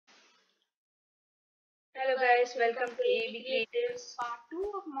Hello guys, welcome to AB Creatives. Part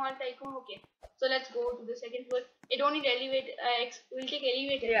 2 of Mall Tycoon. Okay, so let's go to the second floor. It don't need elevator. We'll take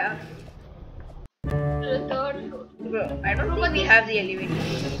elevator. Yeah, To the third floor. bro, I don't think we have the elevator.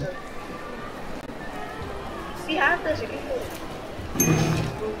 We have the second floor.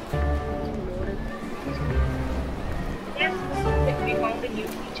 Yes, we found a new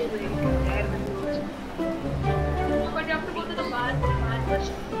feature where you can tire the doors. No, but you have to go to the bar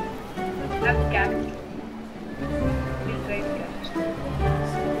first. Have the cabinet. We'll try the cabinet.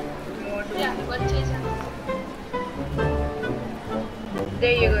 Yeah, purchase.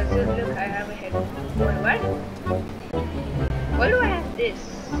 There you go. So look, I have a headphone. What? Why do I have this?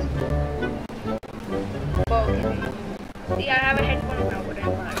 Oh, okay. See, I have a headphone now, but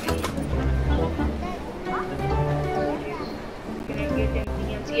I'm not ready. Can I get anything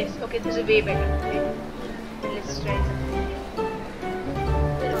else? Yes. Okay, this is way better. Okay. Let's try something.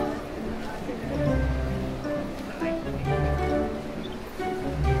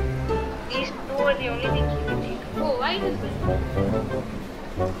 These two are the only things you can take. Oh, why is this?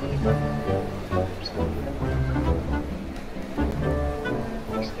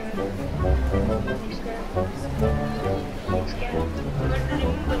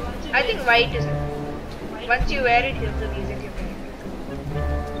 I think white is. Once you wear it, he'll reset your character.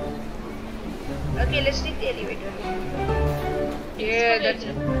 Okay, let's take the elevator. Yeah, that's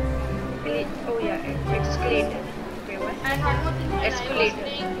it. Oh yeah, escalator. Okay, what? And one more thing. Escalator.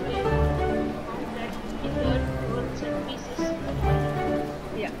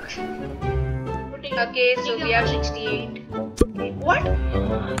 Yeah. Okay, so we have 68. Okay. What?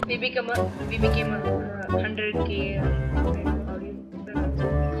 We became a 100k. How do you pronounce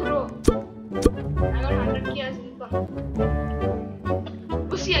it? Bro, I got 100k as income.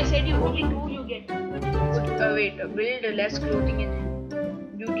 Oh, see, I said you only 2 you get. Wait, build less clothing and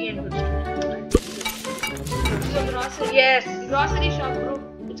beauty and good stores. So grocery. Yes. Grocery shop, bro.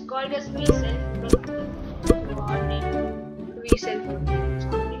 It's called as we sell food. We sell food.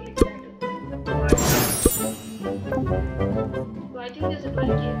 Something like that. So I think there's a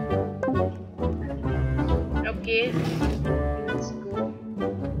 12k. Okay, let's go.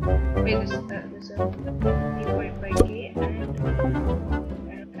 Wait, this is 3.5k and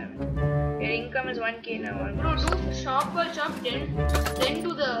your income is 1k now. Bro, do shop by shop, then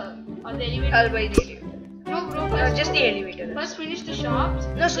to the elevator. I'll buy the elevator. No, bro. No, First, just the elevator. first finish the shops.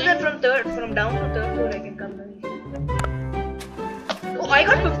 No, so that from down to third floor I can come down. Oh, I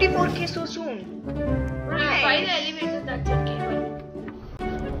got 54k so soon. Bro, you buy the elevator, that's okay. But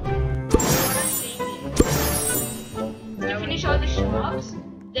what I'm saying is, you finish all the shops,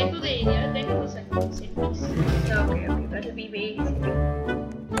 then to the area, then to the second piece. Okay, that'll be way easy.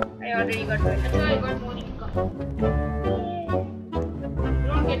 I already got that. That's why I got more income. You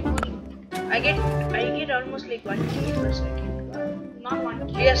don't get more income. I get almost like 1k per second. Wow. Not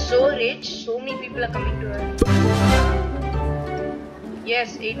 1k. We are so rich, so many people are coming to us.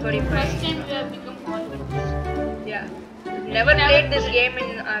 Yes, 8:45. First time we have become followers. Yeah. Never played this game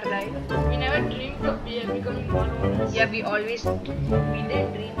in our life. We never dreamed of becoming followers. Yeah, we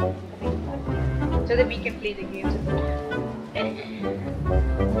didn't dream of so that we can play the games.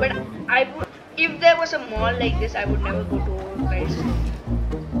 But if there was a mall like this, I would never go to overpriced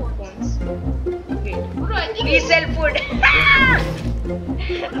phones. Wait. Bro, I think We sell food.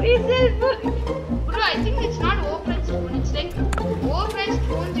 We sell food. Bro, I think it's not overpriced phone. It's like overpriced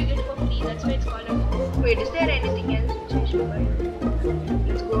phones you get for free. That's why it's called a phone. Wait, is there anything else which I should buy?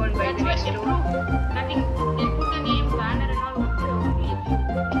 Let's go and buy That's the why next they one. nothing. They put the name banner and all over there.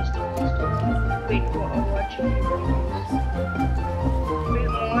 Wait, what should we buy?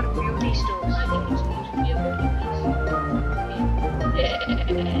 Build more beauty stores. I think it should be a good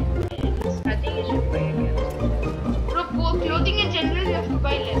I think you should buy again. Bro, clothing in general you have to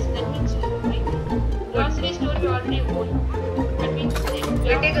buy less. That means like grocery store you already own. That means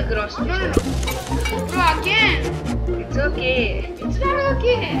We'll take a grocery. No. Bro, again. It's okay. It's not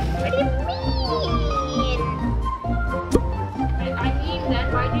okay. What do you mean? I mean that.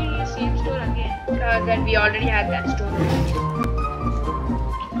 Why do you use same store again? Then we already had that store.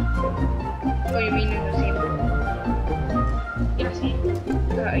 Oh, you mean in the same room? Yeah, same.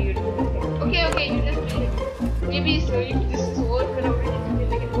 You do it. Okay, you just play it. Maybe so if this is overcrowded, it will be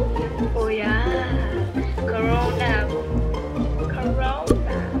like an overkill. Oh yeah. Corona.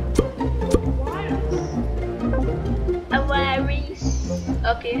 A virus.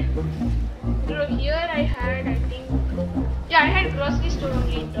 Okay. Bro, here I had, I think, I had grocery store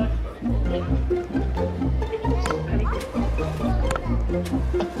only in third floor.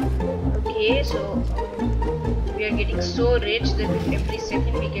 Okay, so we are getting so rich that with every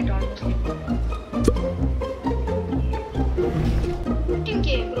second we get almost like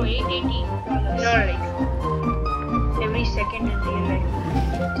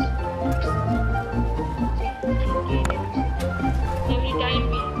every time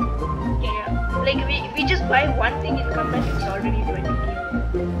we get Yeah. Like we just buy one thing and come back, it's already 20k.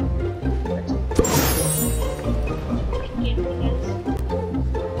 That's anything else.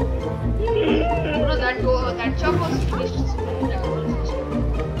 Bro, that shop was finished.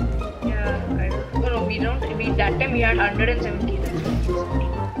 yeah, I don't know. No, we don't. That time we had 170. That's what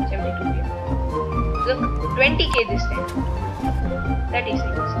 72k. Look, 20k this time. 36.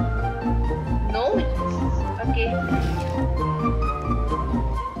 No, okay.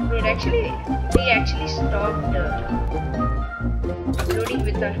 But actually, we actually stopped uploading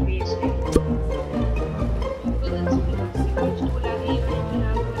with our face, right?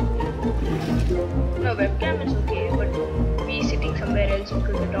 No, webcam is okay, but we sitting somewhere else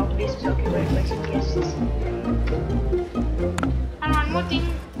because the top place is occupied by some guests. And one more thing,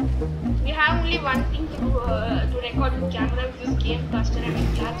 we have only one thing to record with camera, which is game caster, and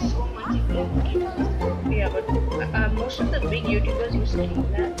it lags so much if we have Yeah, but most of the big YouTubers use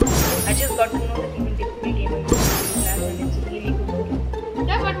Streamlabs. I just got to know that even different gamers use Streamlabs and it's really good.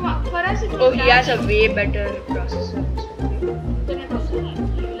 Yeah, but for us it will Oh, he has a way better processor. internet also. He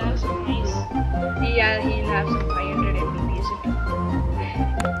will have some nice. Yeah, he'll have some 500 Mbps.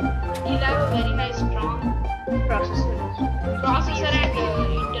 He'll have a very nice strong Processor. processor and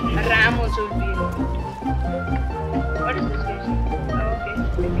internet. RAM also will be good. What is this guys? Oh, okay.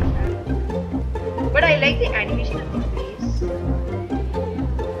 But I like the animation of his face.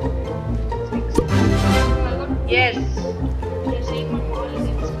 Yes. They're saying my mall is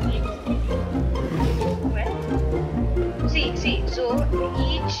like Where? See. So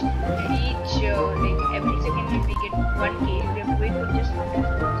each like every second when we get 1k, we have to wait for just 1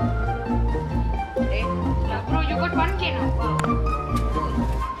 second. Okay. yeah, bro, you got 1k now. Wow.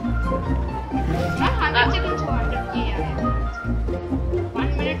 Not 100 seconds for 100k. Yeah.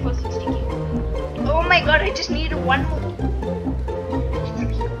 1 minute for 60k. Oh my god, I just need one more.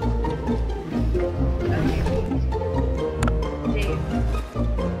 Okay.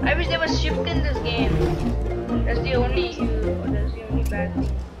 I wish there was shift in this game. That's the only bad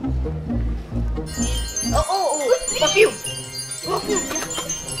thing. Oh, perfume.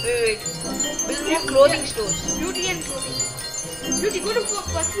 Wait. Build more clothing stores. Beauty and clothing. Beauty, go to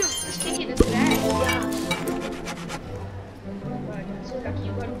perfume. Just take it. It's bad. Yeah. God, so lucky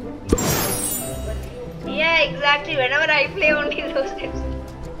you got good perfume. Yeah, exactly. Whenever I play, only those tips.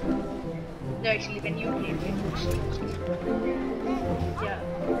 No, actually, when you play,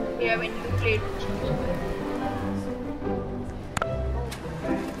 yeah, when you play.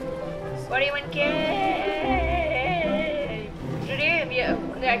 What do you even care? Today we are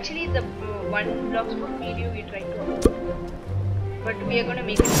actually the one blogspot video we tried to upload, but we are gonna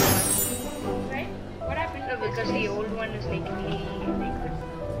make it one. Right? What happened? No, because the old one is like really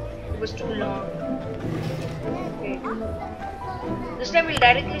it was too long. Okay. This time we'll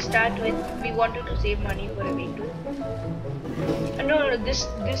directly start with we wanted to save money for a week too. No,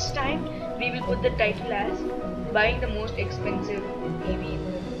 this time we will put the title as buying the most expensive TV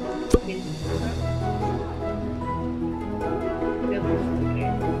build.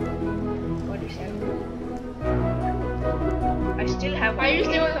 I still have. I used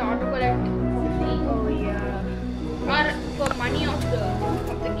to use autocorrect. Oh yeah. Or for money of the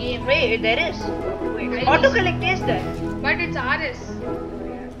game. Wait, there is. Wait, autocorrect is there. But it's RS.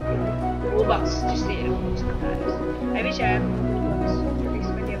 Robux, just say Robux. I wish I had Robux. This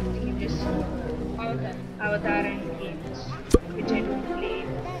when you have to keep just Avatar and games, which I don't play.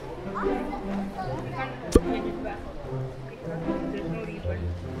 You can't get it back. There's no refund.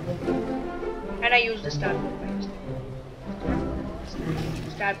 And I use the star code.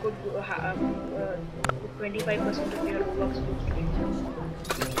 Star code 25% of your Robux goes to it.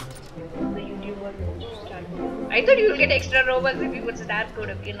 The YouTuber star code. I thought you will get extra Robux if you put star code.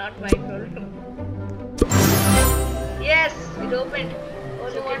 Okay, not my problem. Yes, it opened. Oh,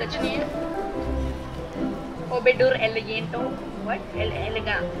 look at the name. Obedor Eleganto. What?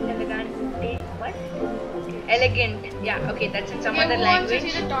 Elegante. What? Elegant. Yeah, okay, that's in some other language. Who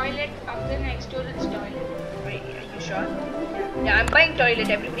wants to see the toilet after next door it's toilet? Wait, are you sure? Yeah, I'm buying toilet.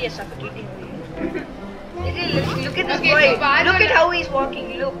 Everybody is suffocating over here. Look at this Okay, boy. so Look at how he's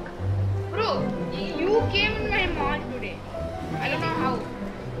walking. Look. Bro, you came in my mall today. I don't know how.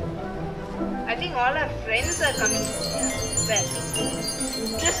 I think all our friends are coming. Where?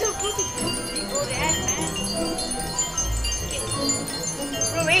 Just so quick, go there, man.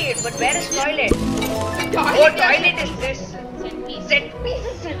 Bro, wait, but where is toilet? Toilet is this. Set piece.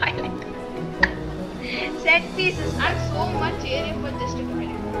 Set pieces. And so much area for just a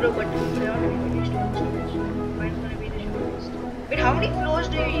toilet. Bro, but we are not finished. Mine's gonna be the shortest. Wait, how many floors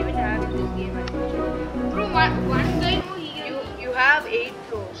do you even have in this game? Bro, one guy, no, he You have 8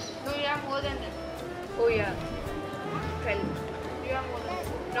 floors. No, you have more than that. Oh yeah. 12. You have more than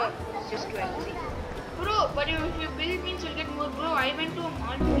that. No, it's just 12. See. Bro, but if you build means you'll get more. Bro, I went to a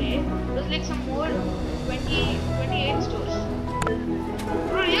mall today. There's like some more 28 stores.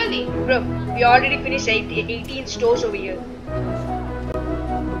 Bro, really? Bro, we already finished 18 stores over here.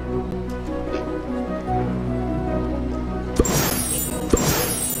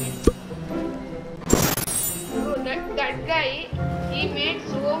 Bro, that guy, he made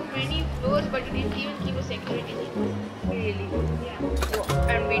so many floors, but he didn't even keep a security thing. Really? Yeah, Oh,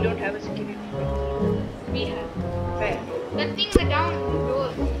 and we don't have a security. we have. Fair. That thing the down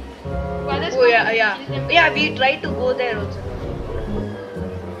door. Others Oh yeah, can't yeah. kill them. Yeah, we tried to go there also.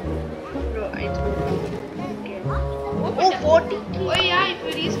 Bro, it's okay. Oh, 40. Oh yeah, if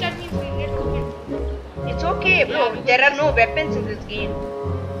we restart means we'll get COVID. It's okay, bro. Yeah, There are no weapons in this game.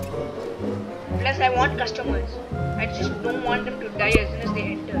 Plus, I want customers. I just don't want them to die as soon as they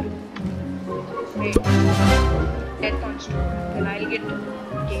enter. Wait. Death on store. Then I'll get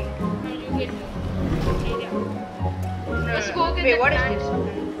jailed. No, you get okay, yeah. Let's No, go get wait, the what is plant. this?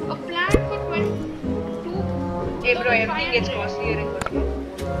 A plant for 22. Hey, bro, everything gets 500. costlier and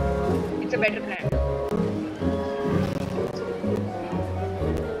costlier. It's a better plan.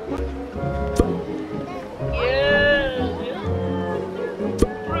 Yeah.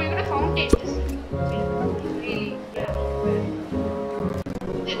 Bro, you got a fountain. Really? Yeah.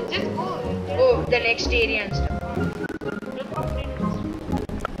 Just go. Oh, the next area and stuff. The fountain.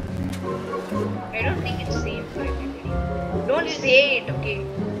 I don't think it's safe for everybody. Don't say it, okay?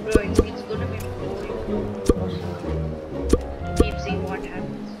 Bro, it's gonna be boring. Keep seeing what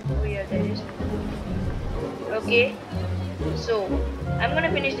happens. Oh yeah, there is. Okay. So, I'm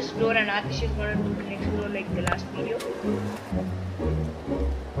gonna finish this floor and Atish is gonna do the next floor like the last video.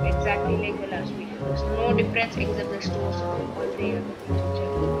 Exactly like the last video. There's no difference except the stores. All three are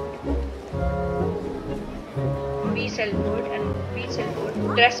we sell food and we sell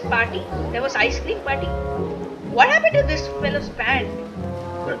food. Dress party. There was ice cream party. What happened to this fellow's pant?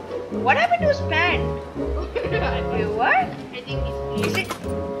 What happened to his pant? Wait, what? I think it's Is it? I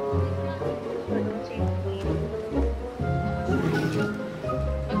don't see it.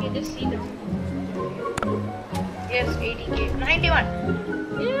 okay. Just see them. Yes, 80k. 91.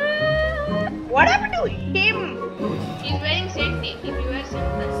 Yeah. What happened to him? He's wearing sentence. If you wear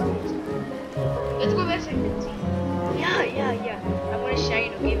sentence, let's go wear sentence. Yeah. I'm gonna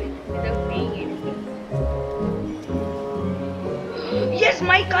shine, okay, without paying anything. Yes,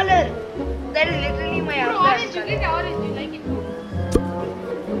 my color. That is literally my Bro, avatar orange. You color. get orange. You like it?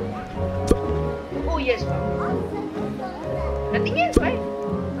 Oh yes, wow. Nothing else, right?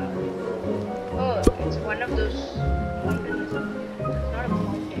 Oh, it's one of those fountains. It's not a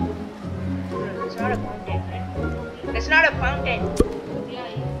fountain. No, it's not a fountain, right? It's not a fountain. Yeah.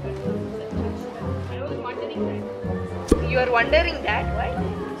 I was wondering that. You are wondering that, why?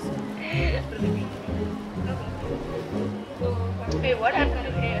 So, Wait, what happened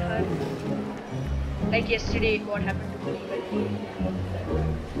to her? Like yesterday, what happened to me?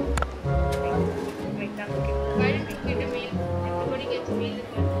 Like that, why didn't you get a meal? Everybody gets a meal.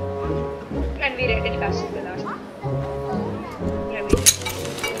 and we read it last the last time. Yeah, we did.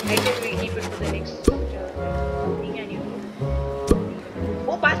 I thought we'll keep it for the next thing and you.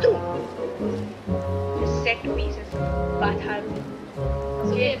 Oh, bathroom! Just set pieces. Bathroom.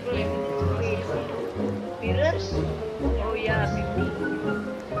 Okay, bro. Everything's Mirrors? Oh yeah, 50.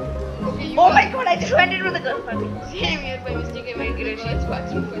 okay, you Oh are- my god, I just went into the girl family. Same here by mistake. I went to the girls'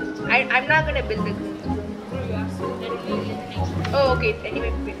 bathroom first. I'm not gonna build the girls. Bro, you have to. Then only you get the next one. Oh, okay,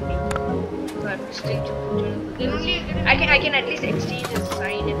 anyway, 50. But still, Then only you get a I can at least exchange a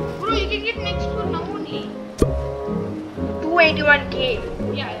sign and Bro, you can get next one now only. 281k.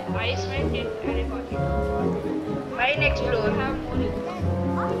 Yeah, I spent it and I got it. My next You floor, have more.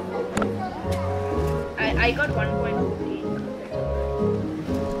 I got 1.4k.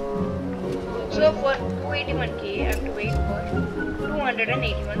 So for 281k, I have to wait for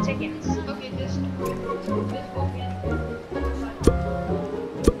 281 seconds. Okay, just open.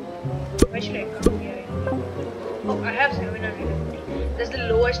 Why should I come here? Oh, I have 750. That's the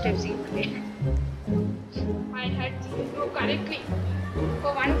lowest I've seen today. I had no correctly.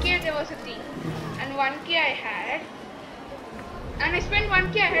 For 1k there was a thing, and 1k I had, and I spent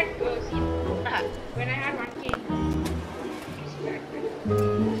 1k. I had zero. When I had 1k.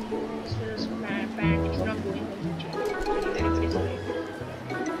 This was pant is not going on the chain. It's red.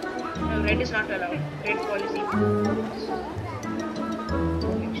 No, red is not allowed. Red policy.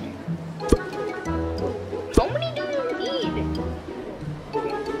 How many do you need?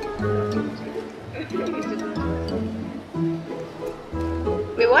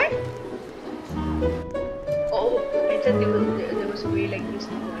 Wait, what? Oh, I said there was a way like this.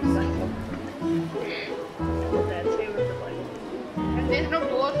 That's why it was the point. And there's no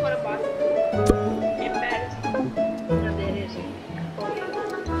door for a bathroom. Embarrassing. No, there is. Oh, yeah.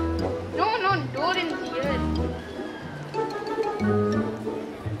 No, door in here.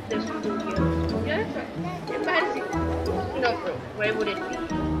 There's no door here. Yes, sir. Embarrassing. No, bro. Why would it be?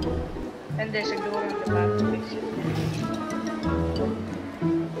 And there's a door on the bathroom.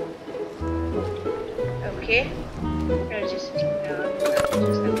 Okay. I was just sitting down. Just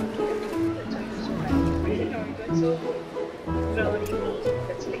that's why it's so bad. No, it was so good. Bro, what do you mean?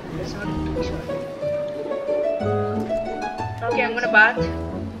 That's not a too short. Okay, I'm gonna bath.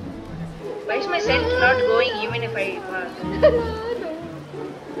 Why is my scent not going even if I bath?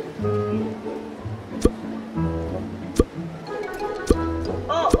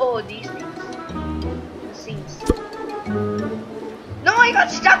 Oh, these things. The sinks. No, I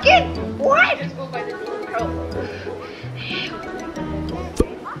got stuck in! What? Just go by the door. Oh.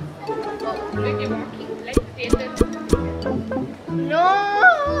 Like you're walking, like Taylor. No!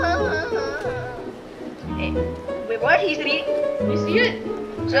 Hey, wait, what? He's reading? You see it?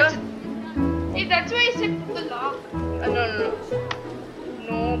 Sir? Hey, that's why I said put the lock. No.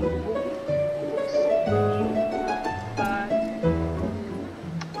 No books. Bath.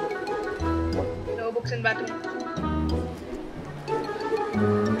 No books in bathroom.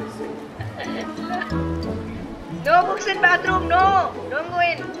 No books in bathroom. No! Don't go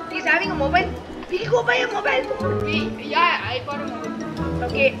in. He's having a mobile. We'll go buy a mobile phone. Yeah, I got a mobile.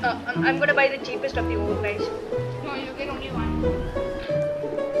 Okay, I'm gonna buy the cheapest of the overpriced. No, you get only one.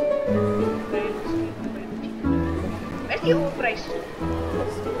 Where's the overpriced?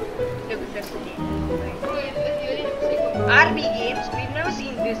 Look, that's the name. Bro, it really looks like a RB games. We've never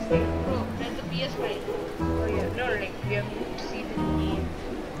seen this thing. Bro, that's the PS5. Oh yeah, no, like we have to see the name.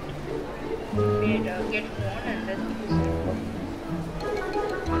 Wait, get phone and then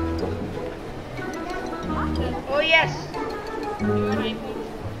oh yes, You have an iPhone.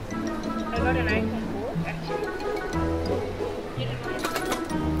 I got an iPhone 4 actually. You didn't want it.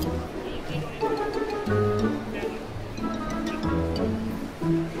 You didn't want it.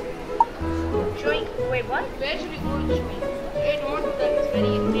 Showing. Wait, what? Where should we go in shopping? I don't do that. It's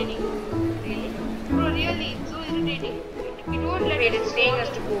very irritating. Really? Bro, really, it's so irritating. You don't let Wait, us it's saying us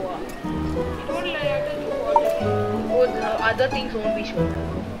to go up. You don't let us do water. Oh, the other things won't be shown.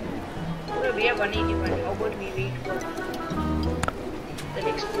 Well, we have 181. How about we wait for the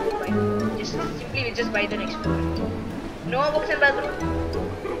next floor? We just buy the next floor. No books in bathroom.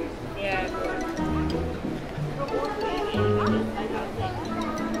 Yeah, go on.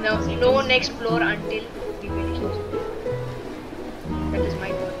 No next floor until we finish this. That is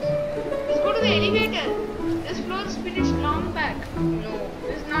my words. Let's go to the elevator. This floor is finished long back. No.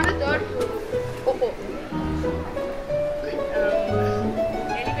 This is not the third floor. Oh.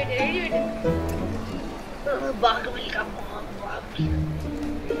 Elevator. Bug will come on. Bug.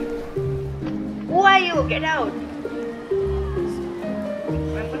 Who are you? Get out.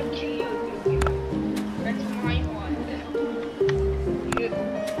 I'm gonna kill you if you get That's my wall.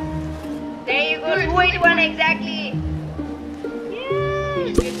 There you go, 281 exactly.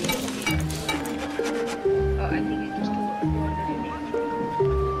 Yes. Oh, I think it's just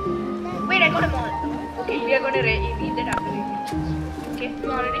 280. Wait, I got them all. Okay, we are gonna read that after we finish this. Okay? You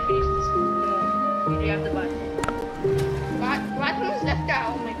already finished this. No, we have the bathroom. Bathroom is left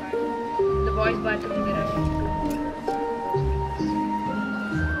out. Oh my god. The boys' bathroom, there are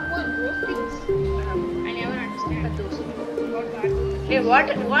What, those things? I never understand. those. What bathroom? Hey,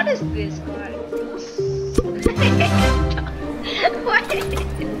 what is this called? What?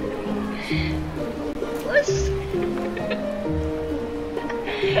 What's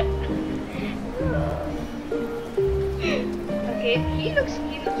okay, he looks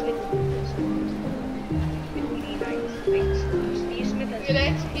like really nice. Like Steve Smith has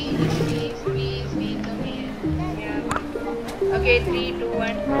Let's please, come here. yeah. Okay, 3, 2,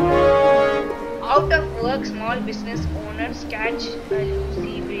 1. Out of work, small business owners catch a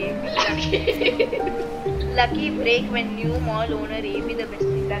Lucy break. Lucky break when new mall owner AB the best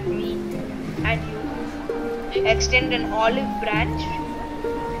that me and you extend an olive branch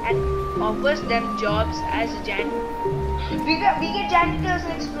and offers them jobs as we get janitors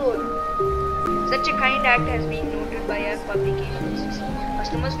next door. Such a kind act has been noted by our publications.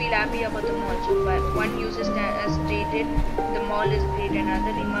 Customers feel happy about the mall. So one user has stated the mall is great,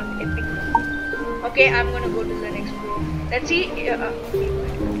 another remarked epic. Okay, I'm gonna go to the next floor. Let's see.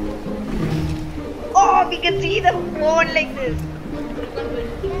 Oh, we can see the phone like this.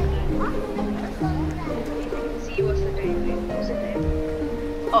 See what's the time. What's the time?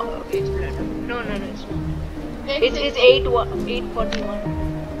 Oh, okay, it's platinum. No, it's not. It's It's 841.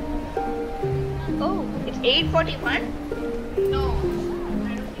 Oh, it's 841? No,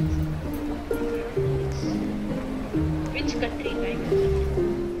 I don't think so. Which country, like?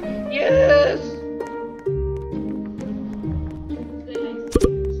 Yes!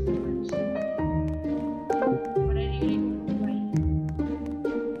 But I really want to buy.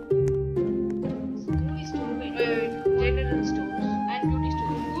 Movie store, wait. General stores. And beauty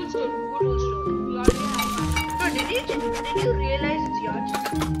store. Food store. Good store. We already have No, did you realize it's yours?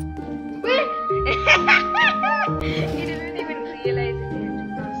 one. You didn't even realize it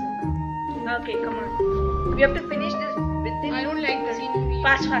yet. Awesome. Okay, come on. We have to finish this with this. I don't like the scenery.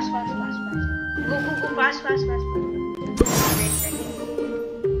 Fast. Go, fast.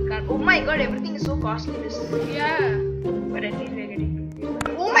 Wait, oh my god, everything is so costly this. Yeah. But at least we're getting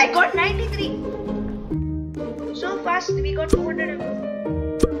 50. Oh my god, 93! So fast, we got 200 and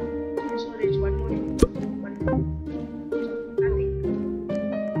so rich. One more. Nothing.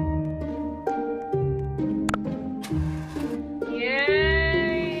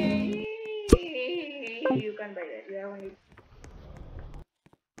 Yay! You can't buy that. You have only.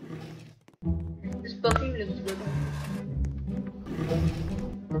 This perfume looks good.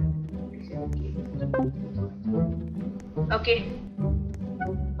 Okay.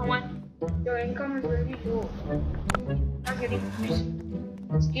 Come on. Your income is very low. Not getting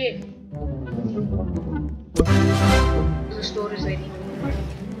scared. The store is very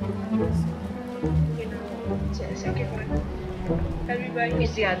it's a second one. Shall we buy?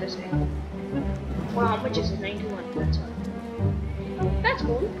 It's the other side. Well, how much is it? 91. That's all. That's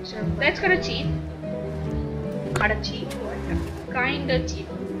cool. That's kind of cheap. Kinda cheap. What? Kinda cheap.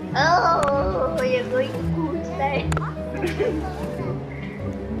 Oh, you're going to cool side.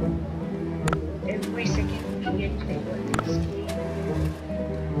 Every second we get like what is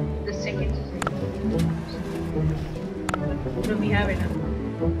the seconds is like. So we have enough.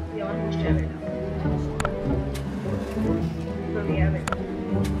 We almost have enough. So we have enough.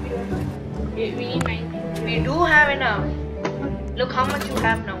 We need 90. We do have enough. Look how much you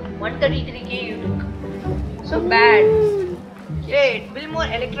have now. 133k you took. So bad. Wait, build more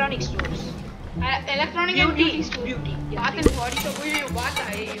electronic stores. Electronic and beauty store. Beauty. Yeah, Bath and body shop.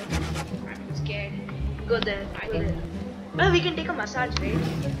 I'm scared. Go there. Well, we can take a massage, right?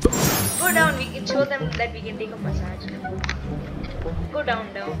 Go down. We can show them that we can take a massage. Go down.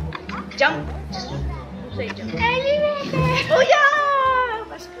 Jump. Just say jump. Elevator. Oh yeah!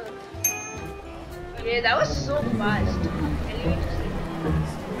 Let's go. Okay, that was so fast. Elevator.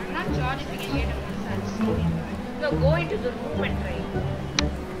 I'm not sure if we can get a massage. No, go into the room and try.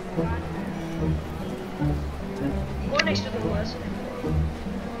 Go next to the person.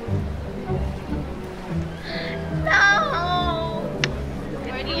 No!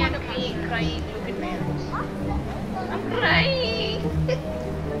 Why do you want to Crying. Look at my eyes. I'm crying.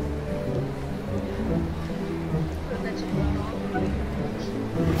 That's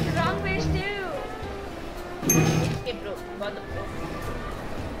wrong ways too. Hey bro, about the floor.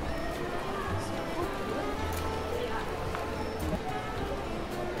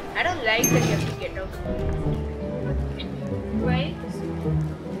 I don't like that you have to get out. Why?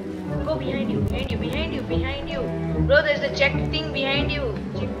 Go behind you. Bro, there's the check thing behind you.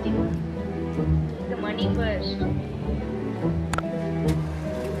 Check thing. The money first.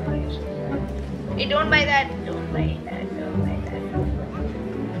 Hey, don't buy that.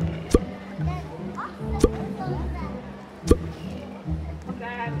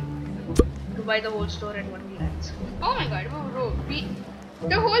 To buy the whole store at one glance. Oh my god, bro.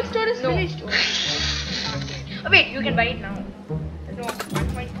 The whole store is finished. Oh, wait, you can buy it now. No,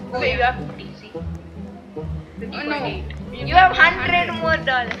 1.4. Oh, you have 50, see? No. You have 100 more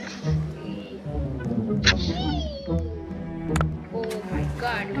dollars. Oh my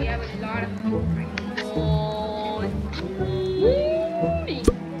god, we have a lot of Oh,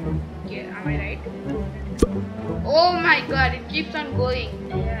 yeah, am I right? Oh my god, it keeps on going.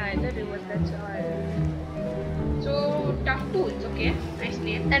 yeah, I thought it was that's all. So, tough tools, okay? Nice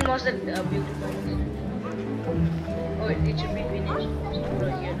name. And most of the beauty products. Oh, it should be finished. Bro,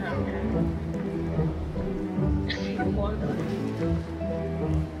 you're not Hold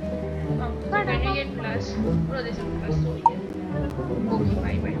on. Can we get plus? Bro, this is plus, so yeah. Okay,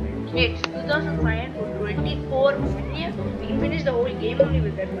 bye. Wait, 2,500 for 24 million? We can finish the whole game only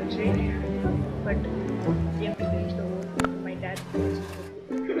with that much, right? But we have to finish the whole. My dad finished.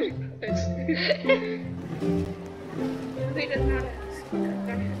 He does not have.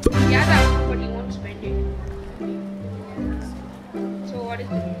 Yeah, but he won't spend it. So what is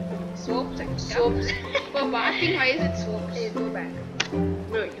it? Soaps and stuff? Soaps. For bathing, why is it soaps? Hey, go back.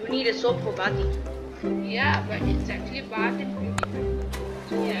 No, need a soap for bathing. Yeah, but it's actually bath and beauty.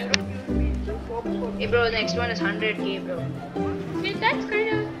 So Yeah. you don't use soap for. Hey bro, the next one is 100k bro. See, that's kind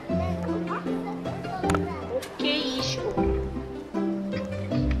of. Okay-ish.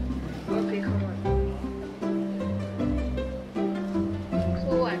 Okay, come on. So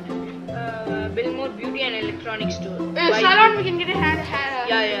what? Build more beauty and electronics store. Salon, we can get a hair.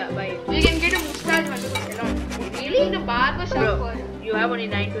 Yeah, buy it. We can get a mustache one. Salon. Really? The barber shop Bro, for. you have only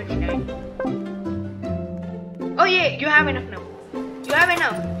 929. Oh yeah, you have enough now. You have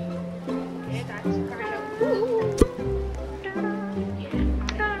enough. Yeah, that's kind of.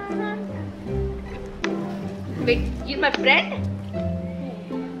 Wait, he's my friend?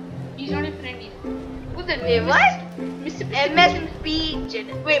 He's not a friend. Who's that? Wait, what? Mr. MSP.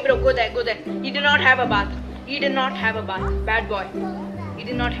 Wait, bro, go there, go there. He did not have a bath. He did not have a bath. Bad boy. He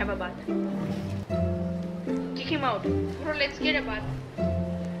did not have a bath. Kick him out. Bro, let's get a bath.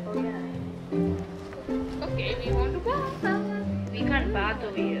 Oh yeah. Okay, we want to bath. We can't bath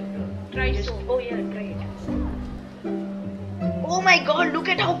over here, bro. Try Just. soap. Oh yeah, try it. Oh my God! Look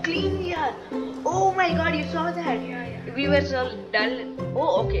at how clean we are. Oh my God! You saw that? Yeah. We were so dull.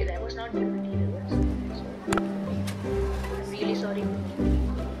 Oh, okay. That was not beauty. Really sorry.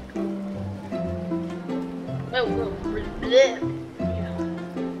 Oh. Bleh. Yeah.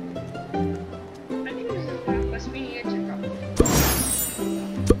 I think this is the first we need to check out.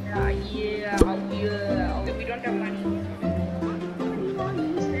 Yeah. Okay, we don't have money.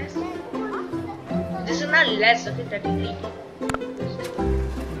 This is not less. Okay, 33.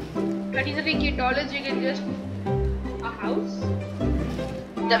 $33 you can just a house?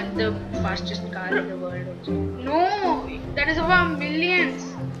 The fastest car in the world also. No, that is over millions.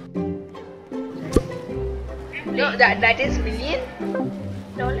 No, that is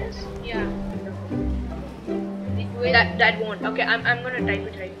 $1,000,000. Yeah. That won't. Okay, I'm gonna type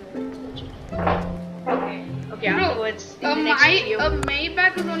it right now. Okay. Okay, Bro, afterwards in the next video. a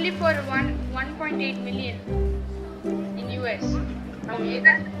Maybach is only for 1.8 million in US. How much?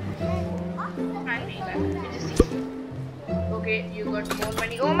 And Maybach, which is 60. Okay, you got more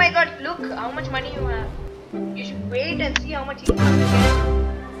money. Oh my God! Look how much money you have. You should wait and see how much you can get.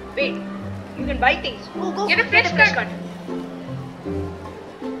 Wait, you can buy things. Go. Get a fresh fresh card.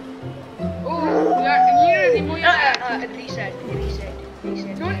 Oh, you need to remove your ad. Reset.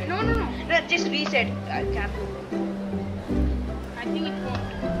 No. No, just reset. Cap. I think it won't.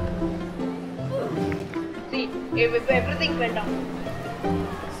 See, if everything went down.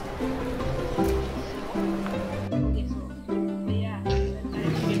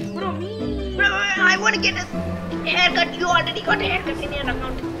 Bro, I want to get a haircut. You already got a haircut in your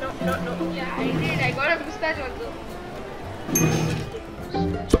account. No. Yeah, I did. I got a mustache also.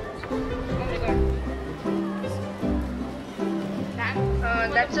 Oh my God.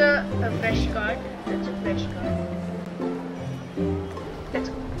 That's a fresh card. That's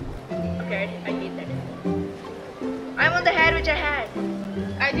okay. I hate that. I want the hair which I had.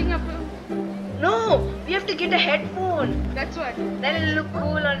 I think No, we have to get a headphone. that's what. Then it'll look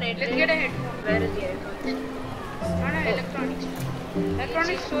cool on it. Let's get a headphone. Where is the electronics? Not an electronics.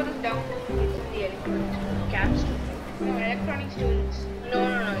 Electronics store is down. It's in the electronics cap store. No, electronics store is. No.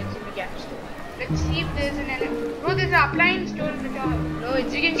 It's in the cap store. Let's see if there's an Bro, there's an appliance store in the top. No,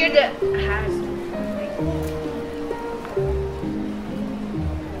 it's You can get get the hat.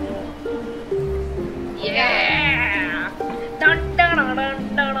 Yeah. Dun. You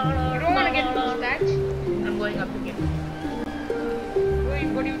don't want to get mustache. I'm going up again.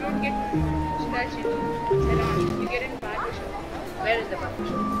 But you don't get mustache in salon. You get it in barber shop. Where is the barber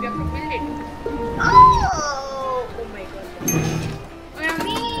shop? You have to build it. Oh my God. Oh, yeah,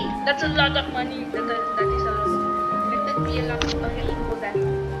 me. That's a lot of money. That is a lot. Let that be a lot. Okay, go back.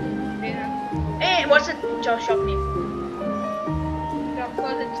 There. Hey, what's the shop name? Of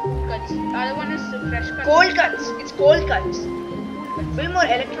course, it's cuts. The other one is fresh cuts. Cold cuts. It's cold cuts. Build more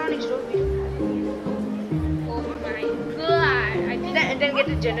electronics store. We don't have it. Oh my God. I think. Then get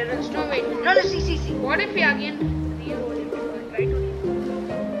a general store. No, wait. No, see. What if we again re-roll it? Try to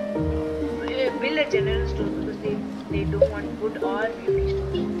Build a general store because they don't want food or beauty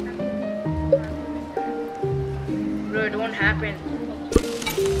stores. Bro, it won't happen.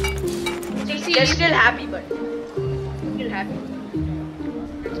 See, They're still happy, but still happy.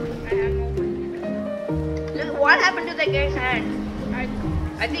 I have no money. Look, what happened to that guy's hand? I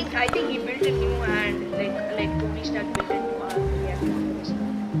I think he built a new hand, like Tony Stark built a new arm.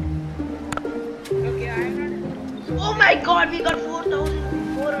 Okay, I'm not. Oh my God, we got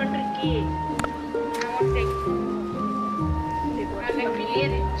 4,400k. I want to take. They got I'm like a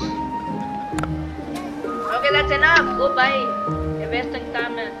million each. Okay, that's enough. Go buy where's the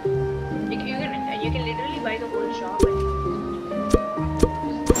camera? You can literally buy the whole shop.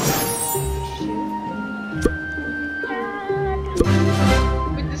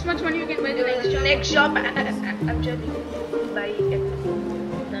 With this much money, you can buy the Next shop. I'm telling you, buy everything.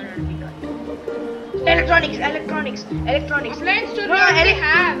 No, we don't. Electronics. Appliance store No, we already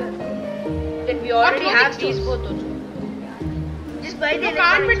have. Then we already clothing have these stores? both also. Just buy the No, electronics.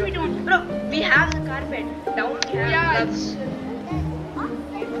 carpet we don't. Bro, we have the carpet. Down we have Yeah, gloves.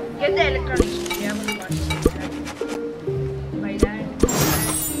 Get the electronics. We have only one. Buy that.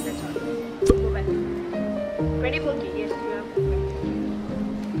 That's all. Go back. 24K. Yes, you have.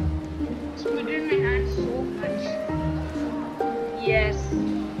 It's put in my hand so much. Yes.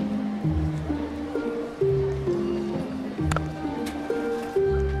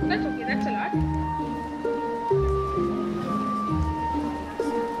 That's okay, that's a lot.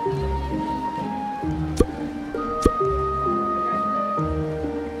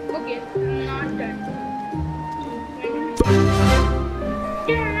 Okay, not done.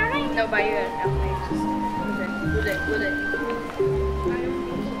 Now buy your appliance. Go there.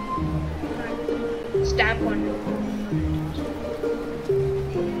 Stamp on it.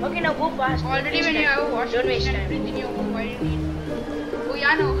 Okay, now go fast. Already when you have a washing Don't waste machine and time. everything you own, why do you need? Oh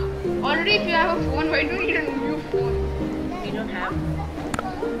yeah, no. Already if you have a phone, why do you need a new phone? We don't have.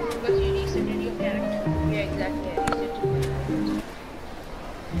 Because you reset your character. Yeah, exactly. I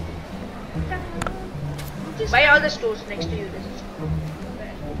reset. Buy all the stores next to you. This is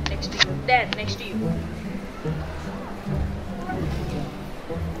next to you. There, next to you.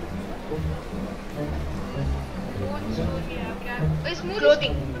 Phone store we have, it's more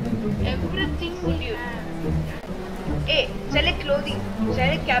Clothing. everything we Dude. have. Hey, select clothing.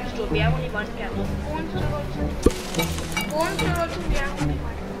 Select cap store. We have only one cap. Phone store also. Phone store also we have only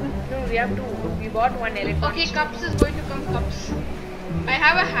one. No, we have two. We bought one electronic. Okay, cups is going to come cups. I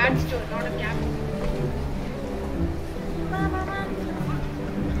have a hat store, not a cap.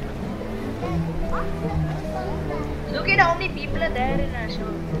 Look at how many people are there in our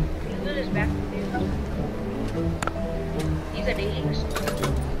shop. People is back to there. These are daily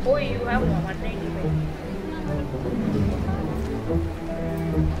customers. Oh, you have 195.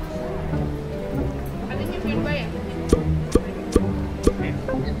 I think you can buy everything.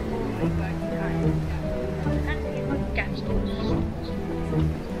 Cap stores.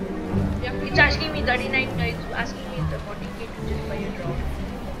 Yeah, It's asking me 39. It's asking me the 40K to just buy a drop.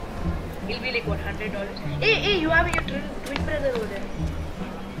 It'll be like what, $100? Hey, you have your twin brother over there.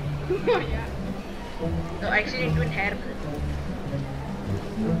 yeah. No, actually twin hair brother.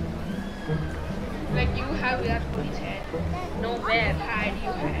 Like you have your police head. No, where? Had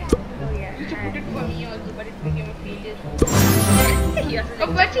you had. Oh yeah. You put it for me also, but it became a failure. Yes,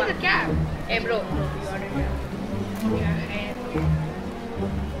 Oh, what's in the cap? Hey bro, we ordered it. Yeah, hair.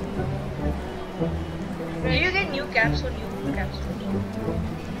 Do you get new caps or new caps?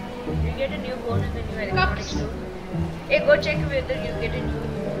 You get a new phone and then new electronics Cups. store. Hey, go check whether you get a new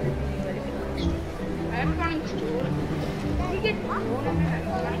electronics store. Electronic store. We get phone and an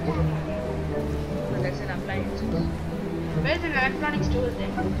electronic store. No, that's an appliance. Where's an electronic store then?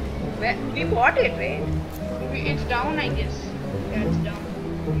 Where? We bought it, right? It's down, I guess. Yeah, it's down.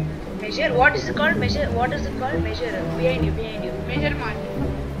 Measure. What is it called? Measure. What is it called? Measure. Behind you. Measure mark.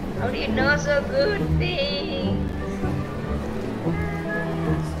 How do you know so good thing?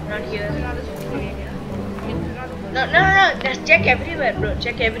 Not It's here. another store. It's not No. Just check everywhere, bro.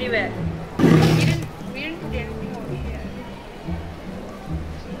 Check everywhere. we didn't put anything over here.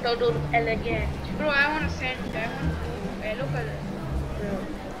 Total elegant. Bro, I want a scent. I want yellow color. Bro,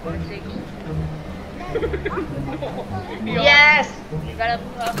 one sec. Yes! We got a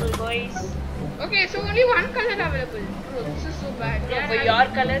purple, boys. Okay, so only one color available. Bro, this is so bad. No, for your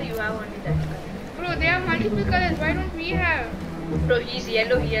color, you have only that color. Bro, they have multiple colors. Why don't we have? Bro, he's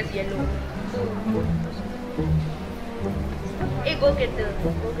yellow, he has yellow. Hey, go get the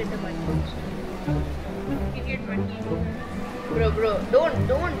money. We get money. Bro, don't,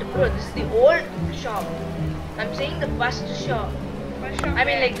 bro, this is the old shop. I'm saying the first shop. First shop I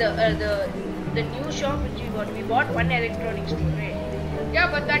mean where? like the new shop which we bought. We bought one electronics store, right? Yeah,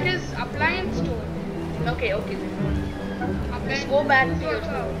 but that is appliance store. Okay, then. Appliance Just go back to your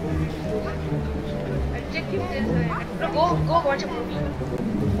store. I'll check if there's a... Bro, go watch a movie.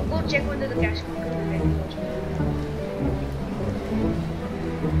 Go check whether the cash counter is ready to watch a movie.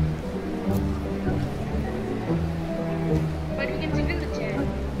 But we can sit in the chair.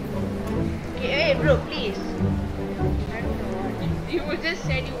 Okay, hey bro, please. I don't know what. You just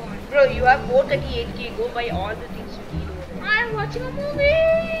said you want. Bro, you have 438K. Go buy all the things you need over there. I'm watching a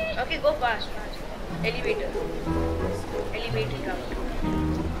movie. Okay, go fast. Elevator. Elevate it out.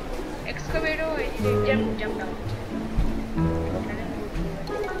 Excavator or elevator? Jump down.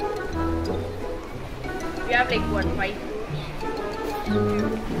 We have like what, 5 floors? No,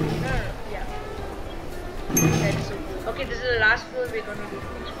 yeah. That is so cool. Okay, this is the last floor we're gonna do.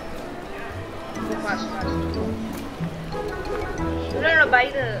 Go fast. No, buy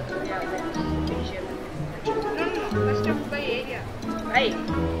the. Yeah, let's finish it. No. First have to buy area. Right.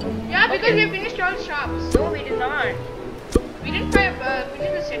 Yeah, because Okay. we finished all shops. No, we did not. We didn't finish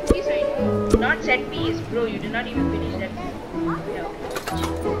the set piece, I know. Not set piece, bro. You did not even finish that. Yeah.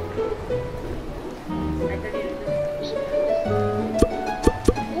 I thought you did.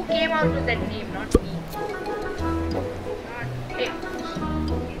 Who came out with that name? Not me. Hey.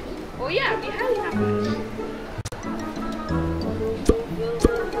 Oh yeah, we have enough money.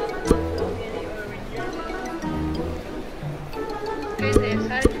 Okay, there's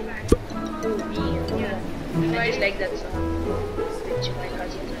Sarge back. Oh, me. Yeah. I just like that song. Which my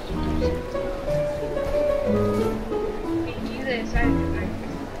cousins are using. Okay, there's Sarge back.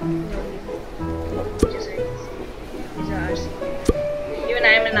 Just like this. He's a RCB. Even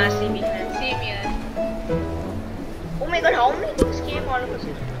I am an RCB fan. Same here. Oh my god, how many things came all of a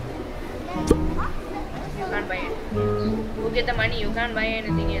sudden? You can't buy it. Go get the money, you can't buy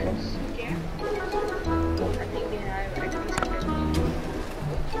anything else. Okay. I think we have at least 100.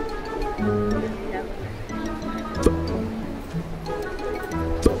 We have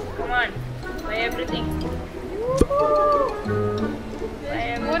 100. Come on, buy everything. Buy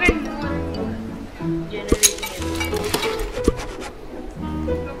everything. More and more. Generating everything.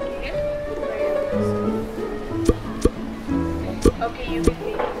 Okay. Okay, you can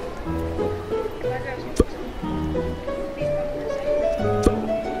pay.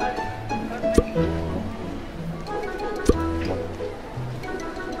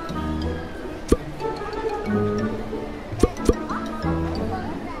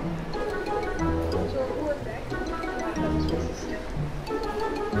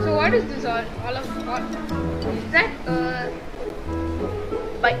 So what is this all of is that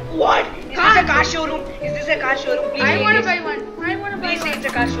Buy what? Is this a car showroom? Is this a car showroom? Please I say wanna yes. buy one. I wanna buy Please say one. it's a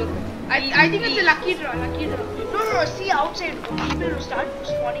car showroom. I think it's a lucky draw. No. See outside. People will start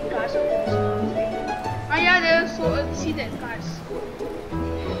spawning cars out of this. Right? Oh yeah, there's so see there cars.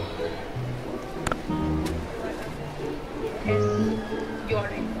 Yes. You're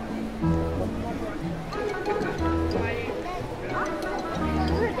right.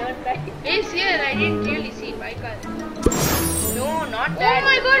 Yes, here I didn't really see my car. No, not Oh that.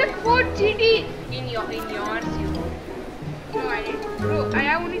 my god, a Ford GT. In yours, you. No, I didn't. Bro, I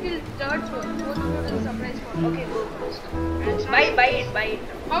have only till third floor. Fourth floor is a surprise for me. Okay, go first. And it's not- Buy it.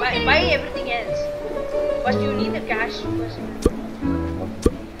 How can Buy you- everything else. First, you need the cash first.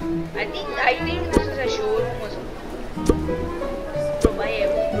 I think this is a showroom or something. So buy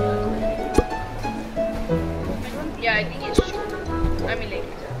everything. Yeah, I think it's showroom. I mean like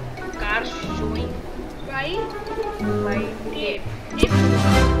it's a car showing. Buy Buy tape. tape.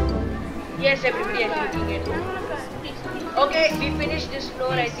 Yes, everybody is looking at it. Okay, we finished this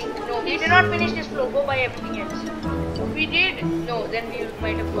floor, I think. No, we did not finish this floor. Go buy everything else. We did. No, then we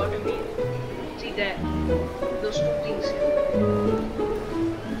might have got a meal. See there. Those two things.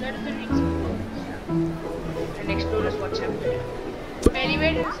 That is the next one. And explore is what's happening.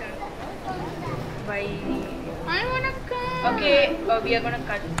 Elevator, sir. By. I want a car. Okay, we are gonna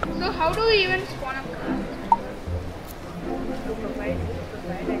cut. So how do we even spawn a car? Go to profile.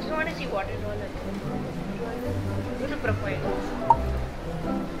 I just want to see what it all is. Go to profile.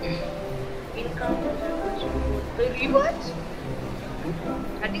 Income. The rewards?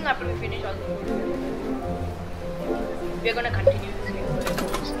 I think after we finish all the we are gonna continue this game.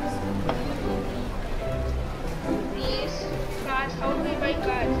 These cars, how do we buy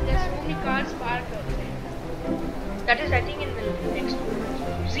cars? There's so many cars parked outside. That is, I think, in the next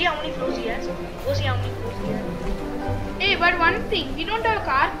one. See how many floors he has? Go see how many floors he has. Hey, but one thing, we don't have a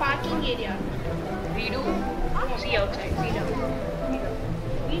car parking area. We do. See outside. See down.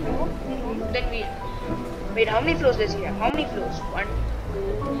 We don't. Then we. Wait, how many floors does he have? How many floors? 1,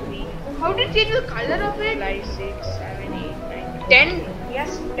 2, 3, How did you change the color of it? 5, 6, 7, 8, 9, 10.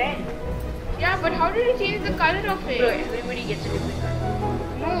 Yes, 10. Yeah, but how did you change the color of Bro, it? everybody gets a different color.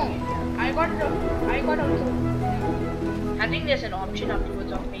 No, I got also. I think there's an option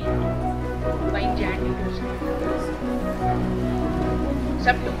afterwards of buying janitors. It's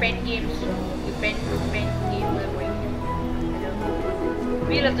up to pen games. The pen games are going.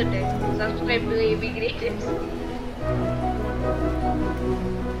 Wheel of the Dead. Subscribe to AB Greatest.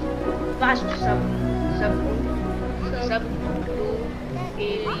 Fast sub to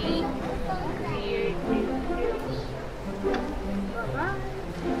AB Creative.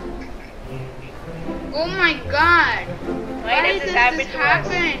 Oh my god. Why does this happen to us?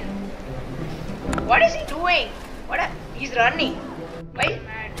 happen? What is he doing? He's running. Why?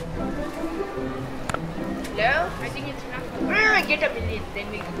 Mad. Hello? I think it's enough. Get a million, then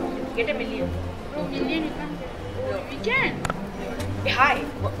we'll close it. Get a million. Bro, million you can't get. Oh, we can. Hey, hi.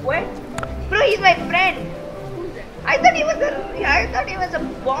 What? Bro, he's my friend. Who's that? I thought he was a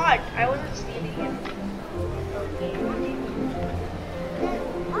bot. I wasn't stealing him. Okay.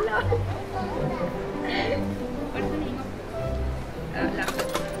 What's the name of Laptop.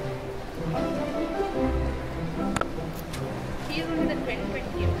 He's only the pen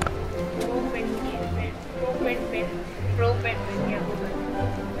game. Pro pen. Yeah,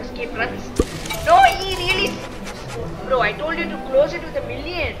 escape runs. No, he really. Bro, I told you to close it with a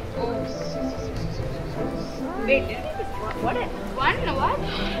million. Oh, Wait, did we? What? what?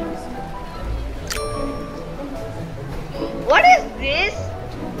 What is this?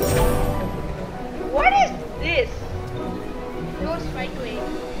 What is this? No strike away.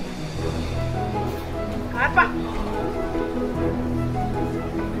 Karma.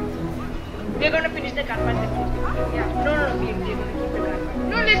 We're gonna finish the karma. Yeah. No. We're gonna keep the karma.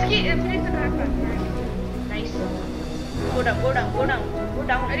 No, let's finish the card. Nice. Go down.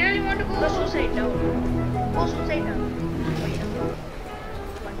 I really want to Go go. suicide down. Oh yeah.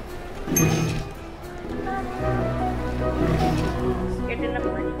 Get enough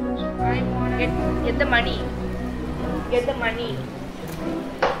money. I want Get the money. Get the money.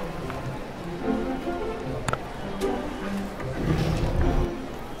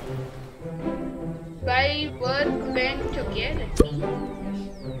 buy workbench. Okay, let's see.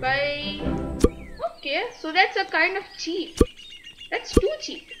 Buy. Okay, so that's a kind of cheap. That's too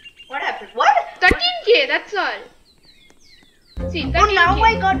cheap. What happened? What? 13k, that's all. See, 13K. Oh, now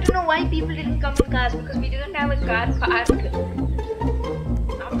I got to know why people didn't come in cars, because we didn't have a car park.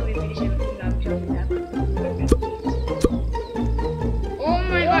 After we finish everything, I'm sure we'll have. Oh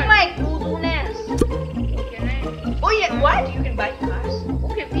my Oh god. my goodness. Can I? Oh yeah, what? You can buy cars.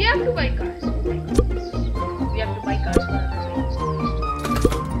 Okay, we have to buy cars. Oh my goodness. We have to buy cars for others.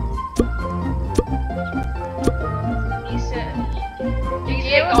 He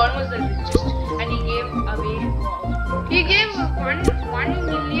gave almost the richest, and he gave away. He gave 1 million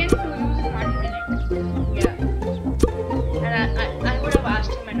to use in 1 minute. Yeah. And I would have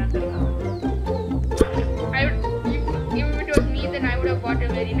asked him another car. If it was me, then I would have bought a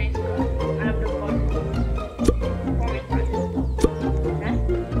very nice car. I have to call. For my father. Huh?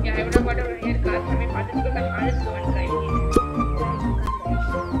 Yeah, I would have bought a very nice car for my father because my father is the one driving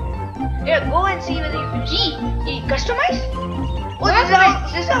it. Yeah, go and see whether you can. Customize? Oh,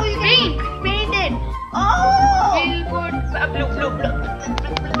 Customize. this is how you Paint. can paint it. Oh! We'll put Blue.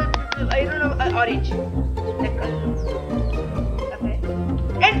 I don't know, orange. That color. Okay.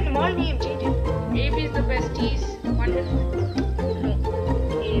 And small name, change it. AB is the best. He's wonderful. No.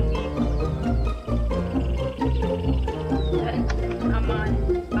 AB. Aman.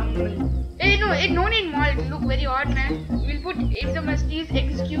 Hey, no need mall. It look very odd, man. We'll put AB the best. He's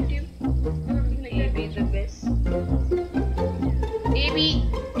executive. AB is the best. AB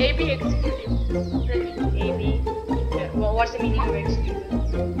executive. AB. What's the meaning of executive?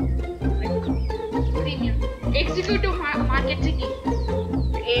 Premium. Executive market city.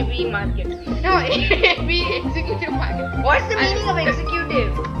 AB market. No, AB executive market. What's the meaning of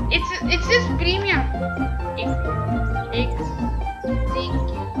executive? It's just premium. Executive.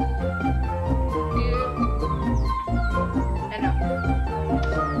 Enough.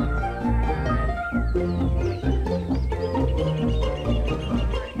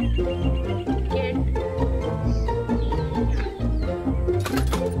 Get.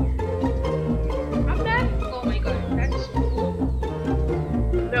 After? Oh my god, that's.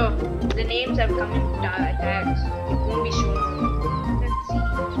 Bro, the names have come in tags. It won't be shown. Let's see.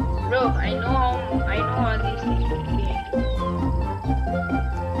 Bro, I know how these things behave.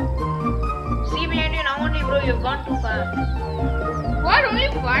 See behind you now only, bro. You've gone too far. What? Only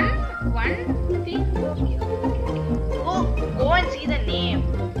one thing? Go and see the name.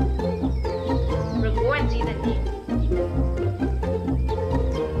 Bro, go and see the name.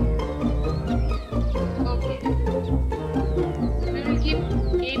 Okay. We will keep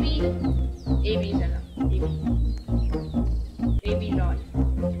AB. AB is enough. AB lol.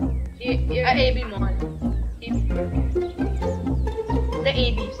 AB mall. AB. The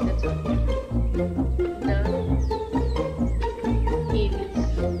ABs, that's all. The ABs.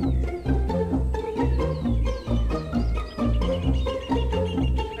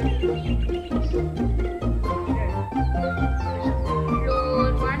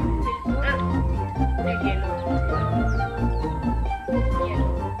 Floor 1 will put The yellow.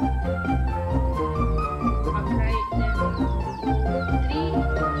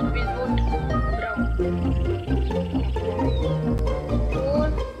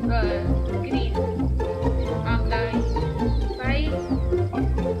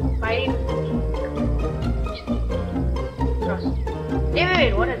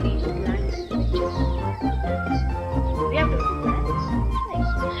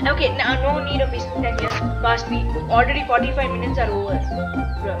 please. 10 years. Fast speed. Already 45 minutes are over.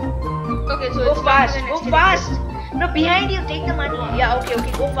 Bro. Okay, so Go it's fast. time for the Go next fast. No, behind you. Take the money. Yeah, okay,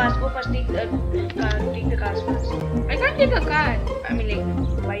 okay. Go fast. Go fast. Take the cars first. I can't take a car. I mean,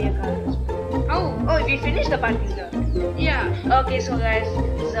 like, buy a car first. Oh, Oh, we finished the parking lot. yeah. Okay, so guys,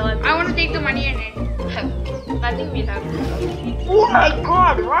 so I want to take the money in it. I think we'll have to. Oh my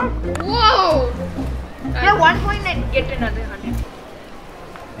god, what? Whoa! Yeah, 1 point and get another 100.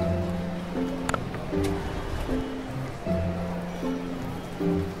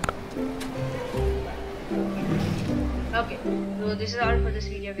 Okay, so this is all for this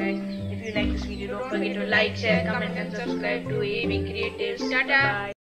video, guys. If you like this video, don't forget to like, share, comment, and subscribe to AB Creatives. Ta-ta. Bye.